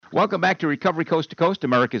Welcome back to Recovery Coast to Coast,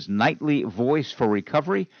 America's nightly voice for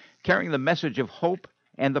recovery, carrying the message of hope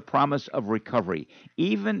and the promise of recovery,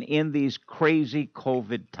 even in these crazy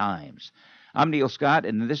COVID times. I'm Neil Scott,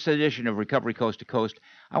 and in this edition of Recovery Coast to Coast,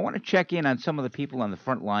 I want to check in on some of the people on the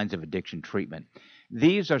front lines of addiction treatment.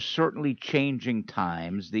 These are certainly changing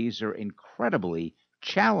times. These are incredibly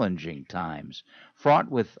challenging times,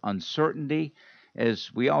 fraught with uncertainty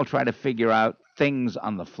as we all try to figure out things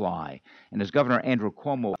on the fly. And as Governor Andrew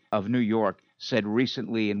Cuomo of New York said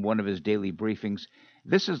recently in one of his daily briefings,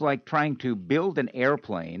 this is like trying to build an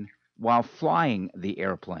airplane while flying the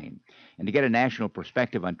airplane. And to get a national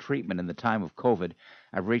perspective on treatment in the time of COVID,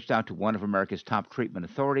 I've reached out to one of America's top treatment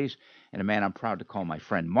authorities and a man I'm proud to call my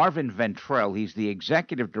friend, Marvin Ventrell. He's the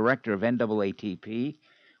executive director of NAATP,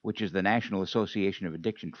 which is the National Association of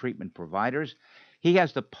Addiction Treatment Providers. He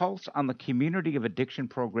has the pulse on the community of addiction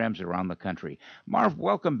programs around the country. Marv,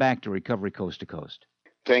 welcome back to Recovery Coast to Coast.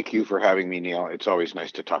 Thank you for having me, Neil. It's always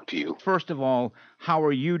nice to talk to you. First of all, how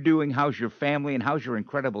are you doing? How's your family? And how's your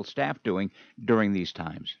incredible staff doing during these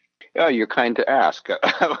times? Yeah, you're kind to ask.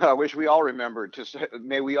 I wish we all remembered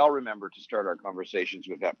may we all remember to start our conversations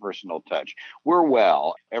with that personal touch. We're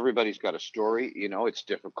well. Everybody's got a story. You know, it's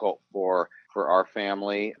difficult for our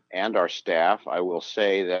family and our staff. I will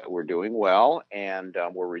say that we're doing well, and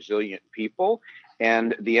we're resilient people.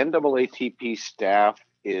 And the NAATP staff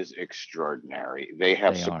is extraordinary. They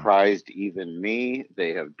have surprised even me.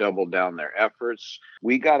 They have doubled down their efforts.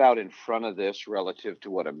 We got out in front of this relative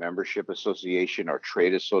to what a membership association or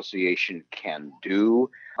trade association can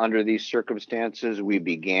do under these circumstances. We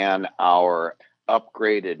began our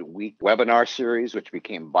upgraded week webinar series, which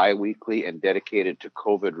became bi-weekly and dedicated to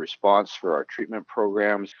COVID response for our treatment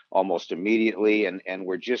programs almost immediately. And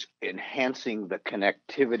we're just enhancing the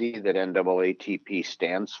connectivity that NAATP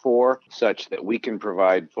stands for, such that we can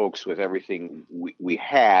provide folks with everything we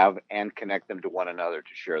have and connect them to one another to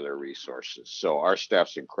share their resources. So our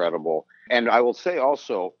staff's incredible. And I will say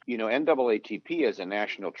also, you know, NAATP as a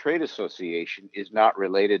national trade association is not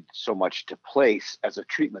related so much to place as a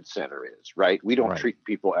treatment center is, right? We don't treat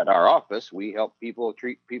people at our office. We help people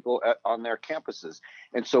treat people on their campuses.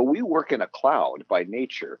 And so we work in a cloud by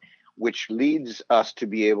nature, which leads us to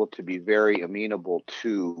be able to be very amenable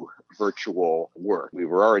to virtual work. We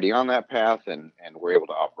were already on that path, and we're able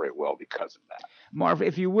to operate well because of that. Marv,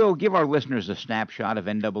 if you will, give our listeners a snapshot of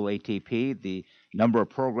NAATP, the number of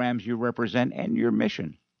programs you represent, and your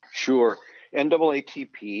mission. Sure.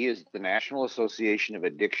 NAATP is the National Association of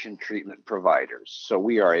Addiction Treatment Providers. So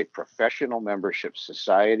we are a professional membership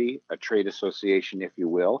society, a trade association, if you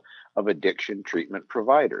will, of addiction treatment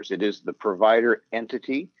providers. It is the provider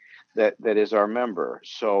entity that is our member.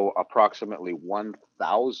 So approximately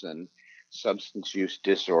 1,000 substance use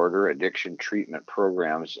disorder addiction treatment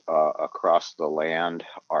programs across the land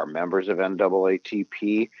are members of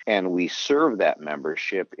NAATP, and we serve that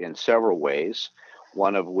membership in several ways.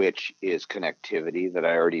 One of which is connectivity that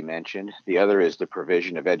I already mentioned. The other is the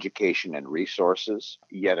provision of education and resources.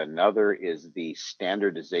 Yet another is the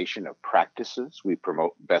standardization of practices. We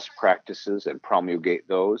promote best practices and promulgate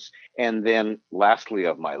those. And then lastly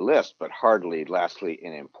of my list, but hardly lastly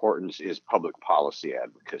in importance, is public policy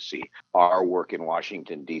advocacy. Our work in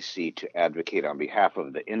Washington, D.C. to advocate on behalf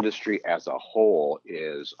of the industry as a whole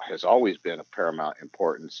has always been of paramount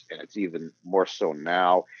importance, and it's even more so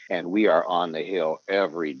now. And we are on the Hill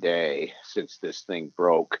every day since this thing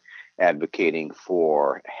broke, advocating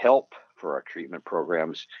for help for our treatment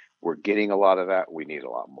programs. We're getting a lot of that. We need a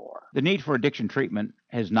lot more. The need for addiction treatment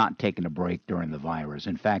has not taken a break during the virus.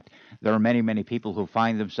 In fact, there are many, many people who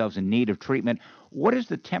find themselves in need of treatment. What is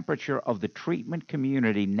the temperature of the treatment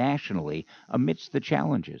community nationally amidst the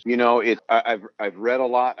challenges? You know, I've read a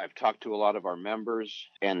lot. I've talked to a lot of our members,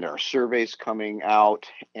 and there are surveys coming out,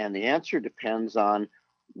 and the answer depends on,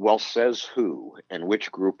 well, says who and which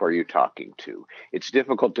group are you talking to? It's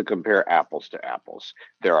difficult to compare apples to apples.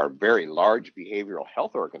 There are very large behavioral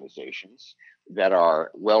health organizations that are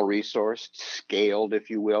well-resourced, scaled, if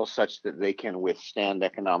you will, such that they can withstand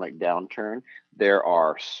economic downturn. There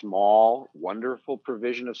are small, wonderful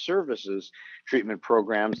provision of services, treatment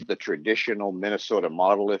programs, the traditional Minnesota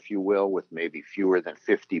model, if you will, with maybe fewer than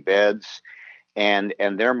 50 beds. And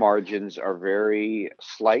their margins are very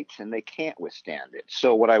slight and they can't withstand it.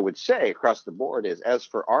 So what I would say across the board is, as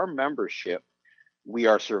for our membership, we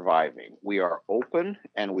are surviving. We are open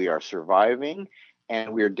and we are surviving,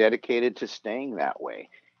 and we are dedicated to staying that way.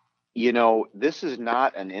 You know, this is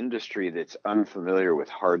not an industry that's unfamiliar with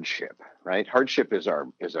hardship, right? Hardship is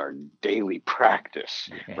our daily practice,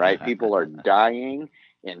 right? People are dying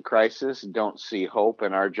in crisis, don't see hope,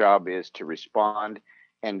 and our job is to respond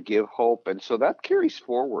and give hope. And so that carries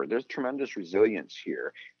forward. There's tremendous resilience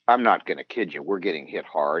here. I'm not going to kid you. We're getting hit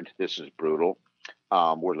hard. This is brutal.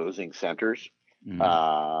 We're losing centers.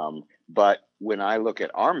 But when I look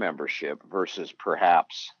at our membership versus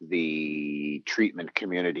perhaps the treatment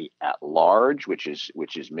community at large, which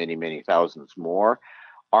is many, many thousands more,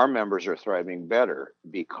 our members are thriving better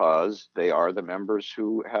because they are the members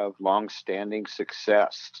who have long-standing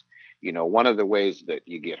success. You know, one of the ways that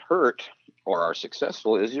you get hurt or are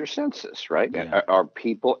successful is your census, right? Yeah. Are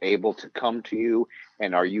people able to come to you,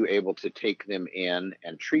 and are you able to take them in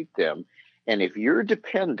and treat them? And if you're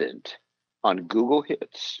dependent on Google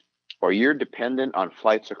hits, or you're dependent on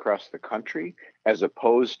flights across the country, as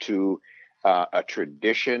opposed to a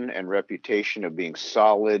tradition and reputation of being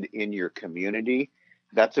solid in your community,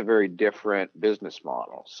 that's a very different business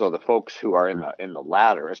model. So the folks who are in the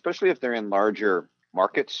latter, especially if they're in larger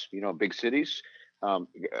markets, you know, big cities,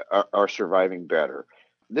 are surviving better.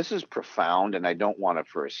 This is profound, and I don't want to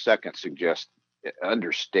for a second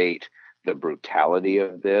understate the brutality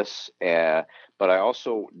of this. But I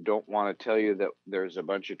also don't want to tell you that there's a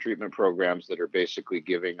bunch of treatment programs that are basically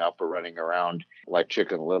giving up or running around like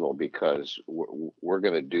Chicken Little, because we're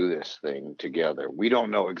going to do this thing together. We don't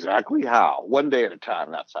know exactly how. One day at a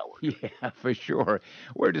time, that's how we're doing it. Yeah, for sure.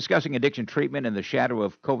 We're discussing addiction treatment in the shadow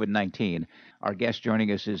of COVID-19. Our guest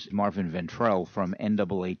joining us is Marvin Ventrell from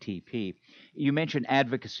NAATP. You mentioned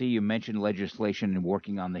advocacy, you mentioned legislation and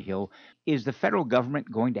working on the Hill. Is the federal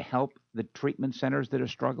government going to help the treatment centers that are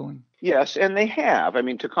struggling? Yes, and they have. I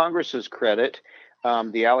mean, to Congress's credit,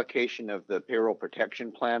 the allocation of the payroll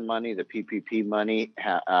protection plan money, the PPP money,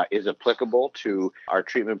 is applicable to our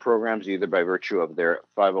treatment programs, either by virtue of their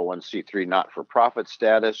 501c3 not-for-profit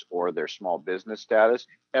status or their small business status.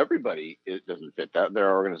 Everybody doesn't fit that. There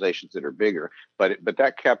are organizations that are bigger, but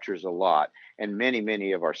that captures a lot. And many,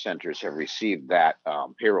 many of our centers have received that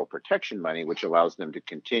payroll protection money, which allows them to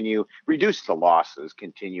continue, reduce the losses,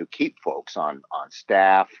 continue, keep folks on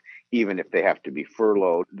staff, even if they have to be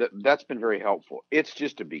furloughed. That's been very helpful. It's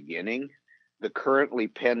just a beginning. The currently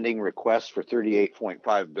pending request for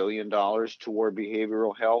 $38.5 billion toward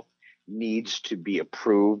behavioral health needs to be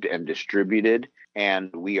approved and distributed.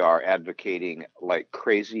 And we are advocating like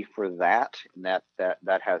crazy for that. And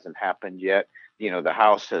that hasn't happened yet. You know, the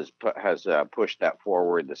House has pushed that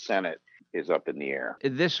forward. The Senate is up in the air.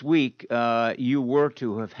 This week, you were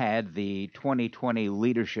to have had the 2020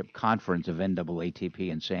 Leadership Conference of NAATP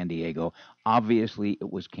in San Diego. Obviously, it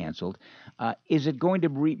was canceled. Is it going to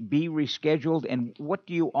be rescheduled? And what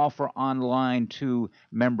do you offer online to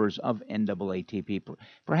members of NAATP,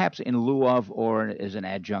 perhaps in lieu of or as an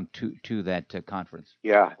adjunct to that conference?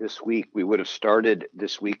 Yeah, this week we would have started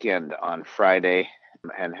this weekend on Friday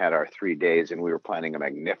and had our 3 days, and we were planning a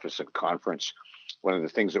magnificent conference. One of the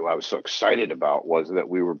things that I was so excited about was that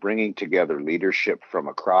we were bringing together leadership from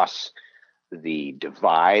across the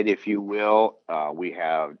divide, if you will. We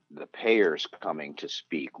have the payers coming to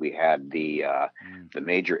speak. We had the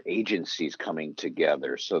major agencies coming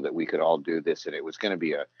together so that we could all do this, and it was going to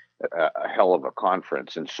be a hell of a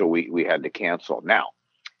conference. And so we had to cancel. Now,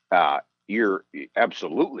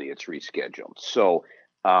 absolutely, it's rescheduled. So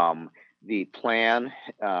the plan,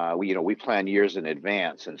 we plan years in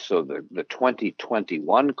advance. And so the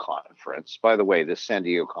 2021 conference, by the way, this San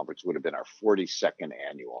Diego conference would have been our 42nd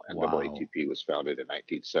annual. NAATP was founded in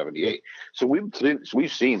 1978. So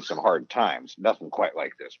we've seen some hard times, nothing quite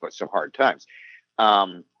like this, but some hard times.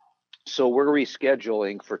 So we're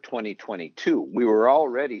rescheduling for 2022. We were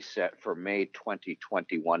already set for May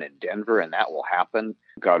 2021 in Denver, and that will happen,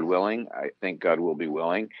 God willing. I think God will be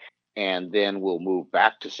willing. And then we'll move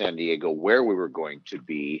back to San Diego, where we were going to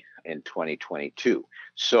be in 2022.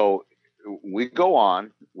 So we go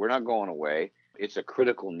on. We're not going away. It's a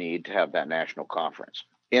critical need to have that national conference.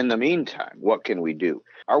 In the meantime, what can we do?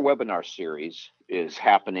 Our webinar series is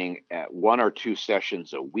happening at 1 or 2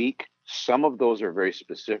 sessions a week. Some of those are very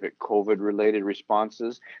specific COVID-related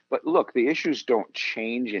responses. But look, the issues don't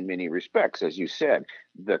change in many respects. As you said,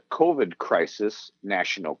 the COVID crisis,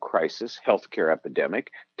 national crisis, healthcare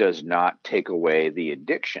epidemic, does not take away the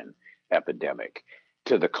addiction epidemic.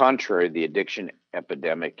 To the contrary, the addiction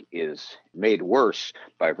epidemic is made worse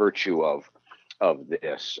by virtue of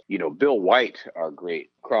this. You know, Bill White, our great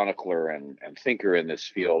chronicler and thinker in this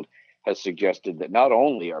field, has suggested that not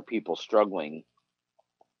only are people struggling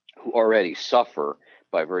who already suffer,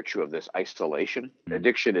 by virtue of this isolation.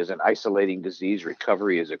 Addiction is an isolating disease.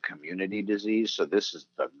 Recovery is a community disease. So this is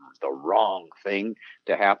the wrong thing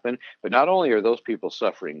to happen. But not only are those people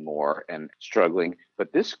suffering more and struggling,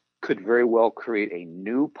 but this could very well create a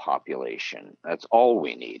new population. That's all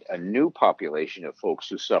we need, a new population of folks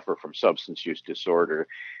who suffer from substance use disorder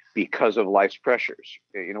because of life's pressures.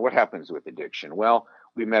 What happens with addiction? Well,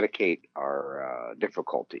 we medicate our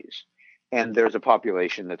difficulties. And there's a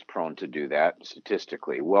population that's prone to do that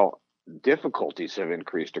statistically. Well, difficulties have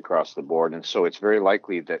increased across the board. And so it's very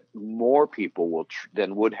likely that more people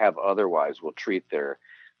than would have otherwise will treat their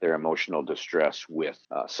emotional distress with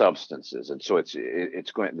substances. And so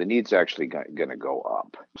the need's actually going to go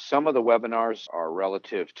up. Some of the webinars are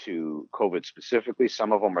relative to COVID specifically.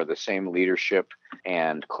 Some of them are the same leadership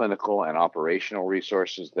and clinical and operational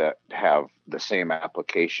resources that have the same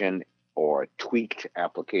application or tweaked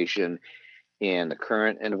application in the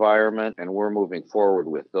current environment. And we're moving forward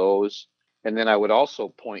with those. And then I would also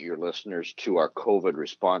point your listeners to our COVID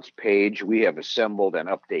response page. We have assembled and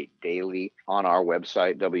update daily on our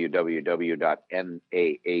website,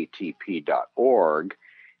 www.naatp.org,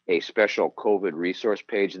 a special COVID resource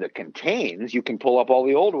page that contains, you can pull up all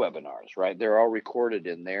the old webinars, right? They're all recorded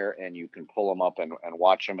in there, and you can pull them up and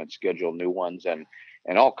watch them and schedule new ones and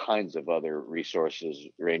all kinds of other resources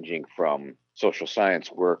ranging from social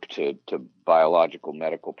science work to biological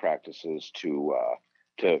medical practices to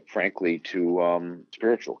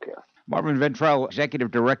spiritual care. Marvin Ventrell,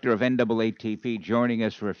 Executive Director of NAATP, joining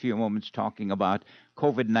us for a few moments talking about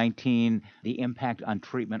COVID-19, the impact on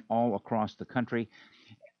treatment all across the country.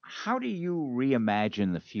 How do you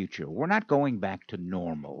reimagine the future? We're not going back to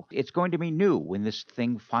normal. It's going to be new when this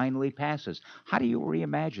thing finally passes. How do you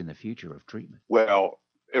reimagine the future of treatment? Well,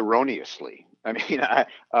 erroneously. I mean,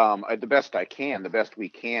 the best we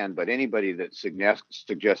can, but anybody that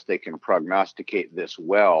suggests they can prognosticate this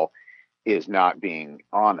well is not being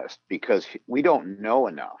honest, because we don't know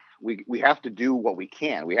enough. We have to do what we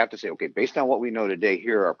can. We have to say, okay, based on what we know today,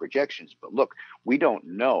 here are our projections. But look, we don't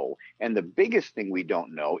know. And the biggest thing we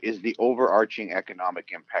don't know is the overarching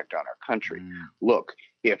economic impact on our country. Look,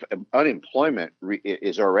 if unemployment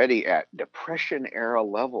is already at Depression era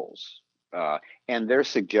levels, and they're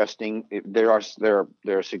suggesting there are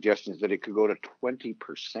suggestions that it could go to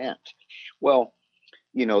 20%. Well,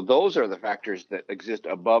 those are the factors that exist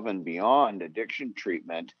above and beyond addiction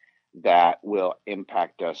treatment that will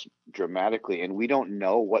impact us dramatically, and we don't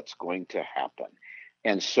know what's going to happen.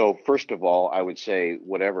 And so, first of all, I would say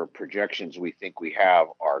whatever projections we think we have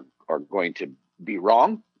are going to be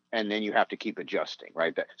wrong, and then you have to keep adjusting,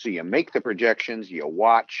 right? So you make the projections, you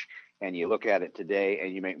watch, and you look at it today,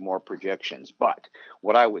 and you make more projections. But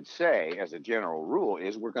what I would say as a general rule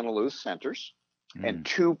is we're going to lose centers, and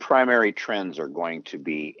two primary trends are going to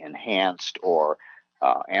be enhanced or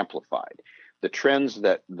amplified. The trends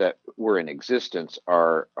that were in existence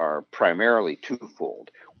are primarily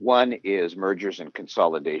twofold. One is mergers and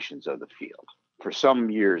consolidations of the field. For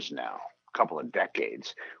some years now, a couple of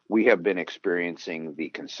decades, we have been experiencing the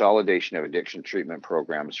consolidation of addiction treatment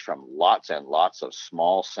programs from lots and lots of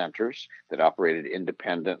small centers that operated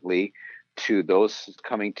independently to those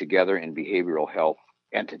coming together in behavioral health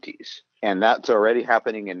entities. And that's already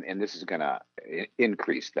happening, and this is going to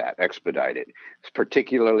increase that, expedite it,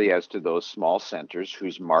 particularly as to those small centers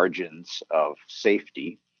whose margins of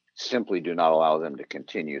safety simply do not allow them to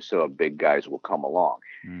continue. So big guys will come along.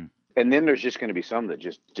 And then there's just going to be some that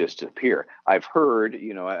just disappear. I've heard,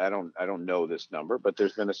 I don't know this number, but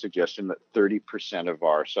there's been a suggestion that 30% of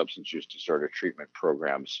our substance use disorder treatment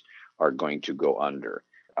programs are going to go under.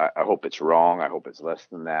 I hope it's wrong. I hope it's less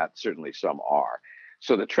than that. Certainly some are.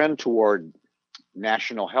 So the trend toward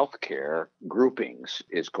national health care groupings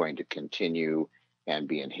is going to continue and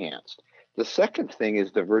be enhanced. The second thing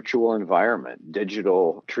is the virtual environment,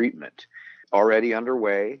 digital treatment, already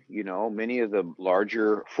underway. Many of the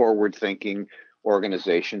larger forward-thinking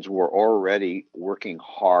organizations were already working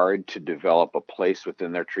hard to develop a place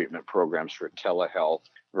within their treatment programs for telehealth,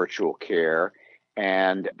 virtual care.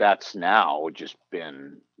 And that's now just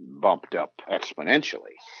been bumped up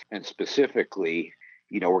exponentially. And specifically,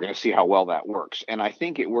 we're going to see how well that works. And I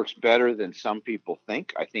think it works better than some people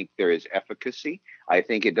think. I think there is efficacy. I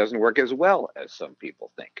think it doesn't work as well as some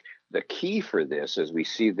people think. The key for this, as we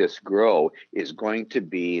see this grow, is going to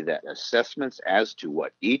be that assessments as to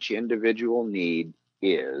what each individual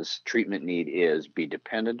treatment need is, be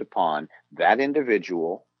dependent upon that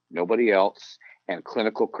individual, nobody else, and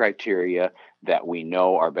clinical criteria that we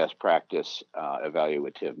know are best practice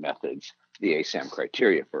evaluative methods, the ASAM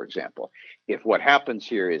criteria, for example. If what happens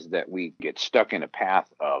here is that we get stuck in a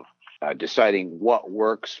path of deciding what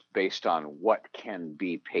works based on what can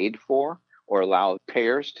be paid for, or allow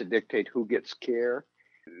payers to dictate who gets care,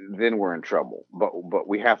 then we're in trouble. But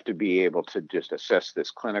we have to be able to just assess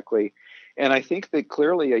this clinically. And I think that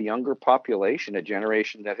clearly a younger population, a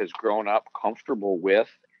generation that has grown up comfortable with,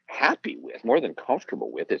 happy with, more than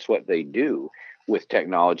comfortable with, it's what they do with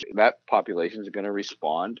technology, that population is going to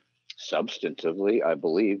respond substantively, I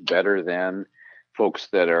believe, better than folks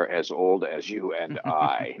that are as old as you and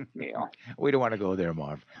I. We don't want to go there,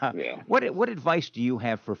 Marv. Yeah. What advice do you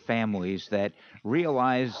have for families that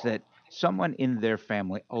realize that someone in their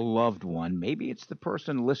family, a loved one, maybe it's the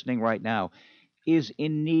person listening right now, is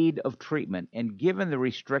in need of treatment, and given the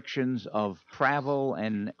restrictions of travel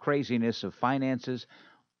and craziness of finances,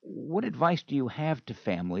 what advice do you have to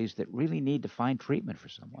families that really need to find treatment for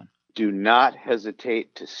someone? Do not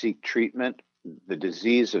hesitate to seek treatment. The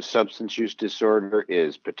disease of substance use disorder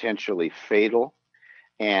is potentially fatal,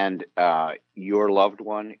 and your loved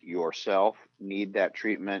one, yourself, need that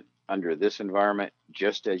treatment under this environment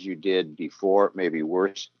just as you did before, maybe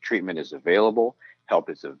worse. Treatment is available, help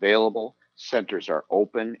is available, centers are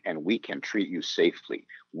open, and we can treat you safely.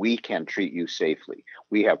 We can treat you safely.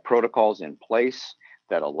 We have protocols in place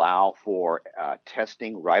that allow for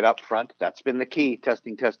testing right up front. That's been the key,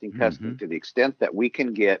 testing. To the extent that we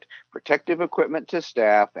can get protective equipment to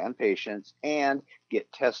staff and patients and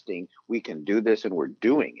get testing, we can do this, and we're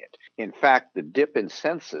doing it. In fact, the dip in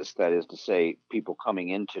census, that is to say, people coming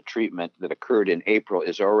into treatment that occurred in April,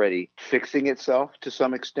 is already fixing itself to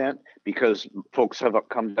some extent, because folks have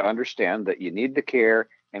come to understand that you need the care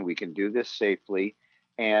and we can do this safely.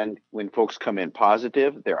 And when folks come in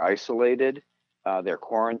positive, they're isolated. They're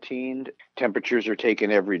quarantined. Temperatures are taken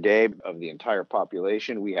every day of the entire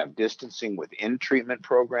population. We have distancing within treatment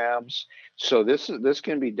programs. So this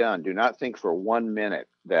can be done. Do not think for 1 minute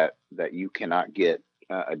that you cannot get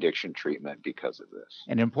addiction treatment because of this.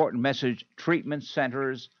 An important message: treatment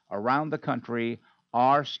centers around the country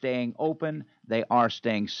are staying open, they are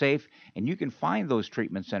staying safe, and you can find those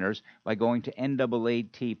treatment centers by going to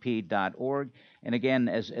NAATP.org. And again,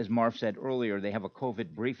 as Marv said earlier, they have a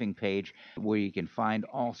COVID briefing page where you can find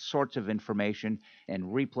all sorts of information and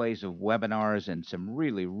replays of webinars and some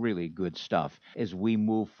really, really good stuff as we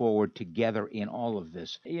move forward together in all of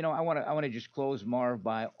this. I want to just close, Marv,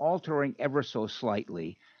 by altering ever so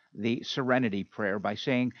slightly the serenity prayer by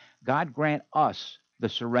saying, God grant us the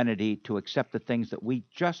serenity to accept the things that we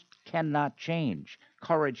just cannot change,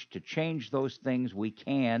 courage to change those things we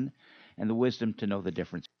can, and the wisdom to know the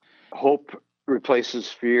difference. Hope replaces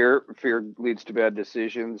fear. Fear leads to bad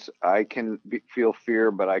decisions. I can feel fear,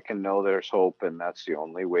 but I can know there's hope, and that's the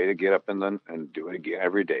only way to get up and do it again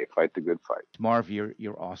every day. Fight the good fight. Marv, you're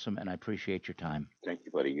awesome, and I appreciate your time. Thank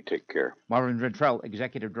you, buddy. You take care. Marvin Ventrell,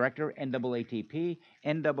 Executive Director, NAATP,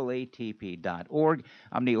 NAATP.org.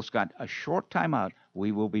 I'm Neil Scott. A short time out.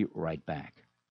 We will be right back.